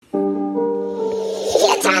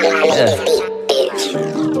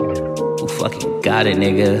Who fucking got it,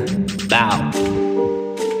 nigga? Bow.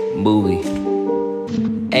 Movie.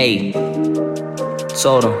 Ayy.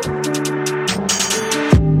 Told him.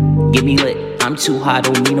 Get me lit. I'm too high,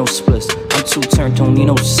 don't need no splits. I'm too turned, don't need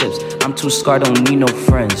no sips. I'm too scarred, don't need no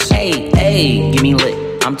friends. Hey, get me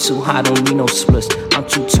lit. I'm too high, don't need no splits. I'm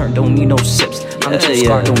too turned, don't need no sips. I'm too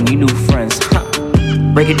scarred, don't need new friends.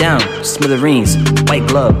 Break it down, smithereens, white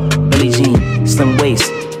glove, Billie Jean, slim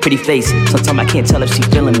waist, pretty face. Sometimes I can't tell if she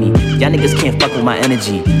feeling me. Y'all niggas can't fuck with my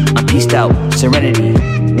energy. I'm peaced out, serenity,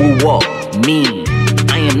 woo walk, mean.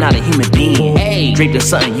 I am not a human being. Hey, draped in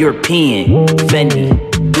something European, Fendi,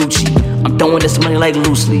 Gucci. I'm throwing this money like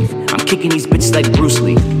loose leaf. I'm kicking these bitches like Bruce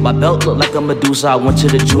Lee. My belt look like a Medusa. I went to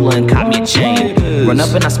the jeweler and caught me a chain. Run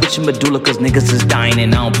up and I switch a medulla cause niggas is dying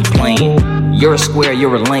and I don't be playing. You're a square,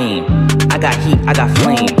 you're a lame. I got heat, I got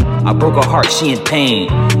flame. I broke her heart, she in pain.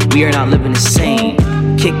 We are not living the same.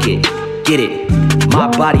 Kick it, get it. My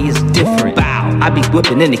body is different. Bow. I be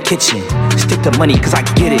whipping in the kitchen. Stick to money cause I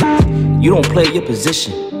get it. You don't play your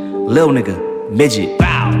position. Lil nigga, midget.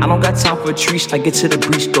 Bow. I don't got time for a treat. I get to the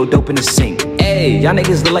breach, throw dope in the sink. Hey, y'all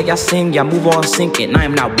niggas look like y'all sing. Y'all move on sinking. I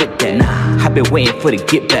am not with that. Nah, I been waiting for the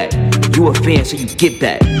get back. You a fan, so you get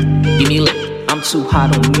back. Give me lit. I'm too high,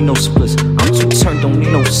 don't need no splits. I'm too turned, don't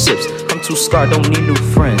need no sips. I'm too scarred, don't need new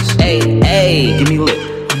friends. Hey, give me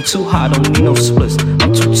lit. I'm too high, don't need no splits.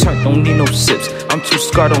 I'm too turned, don't need no sips. I'm too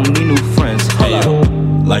scarred, don't need new friends. Hey,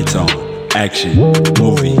 lights on, action,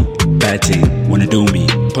 movie, bad team, wanna do me,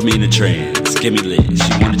 put me in a trance. Get me lit,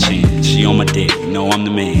 she wanna change. She on my dick, know I'm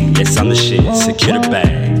the man. Yes, I'm the shit, secure the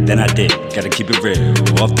bag. Then I did, gotta keep it real,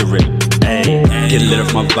 off the rip. Hey, get lit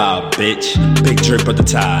off my vibe, bitch. Big drip at the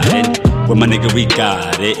tide. With my nigga, we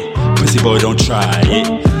got it. Pussy boy, don't try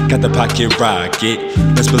it. Got the pocket rocket.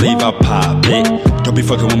 Best believe I pop it. Don't be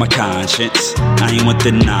fucking with my conscience. I ain't with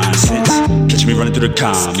the nonsense. Catch me running through the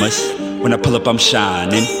commas. When I pull up, I'm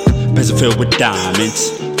shining. Pencil filled with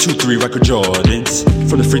diamonds. 2-3 record Jordans.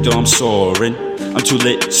 From the free throw, I'm soaring. I'm too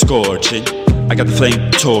lit, scorching. I got the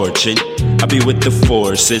flame torching. I be with the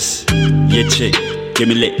forces. Yeah, chick, give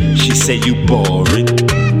me lit. She say you boring.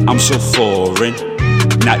 I'm so foreign.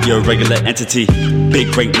 Not your regular entity.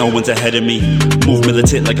 Big break, no one's ahead of me. Move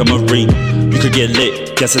militant like a marine. You could get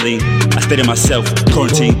lit, gasoline. I stay to myself,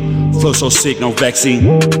 quarantine. Flow so sick, no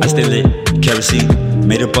vaccine. I stay lit, kerosene.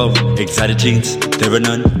 Made of both, exotic jeans. There are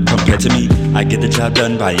none compared to me. I get the job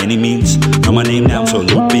done by any means. Know my name now, so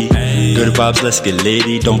loopy. Good vibes, let's get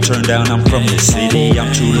litty. Don't turn down, I'm from the city.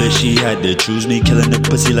 I'm too lit, she had to choose me. Killing the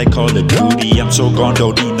pussy like Call of Duty. I'm so gone,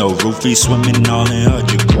 don't need no roofie. Swimming all in her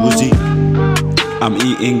jacuzzi. I'm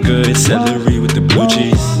eating good celery with the blue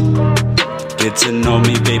cheese. Get to know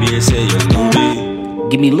me, baby, it's Ayo Nubian.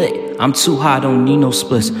 Get me lit. I'm too high, don't need no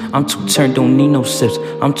splits. I'm too turned, don't need no sips.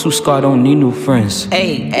 I'm too scarred, don't need new friends.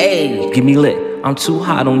 Hey, get me lit. I'm too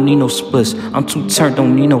high, don't need no splits. I'm too turned,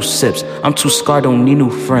 don't need no sips. I'm too scarred, don't need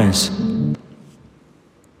new friends.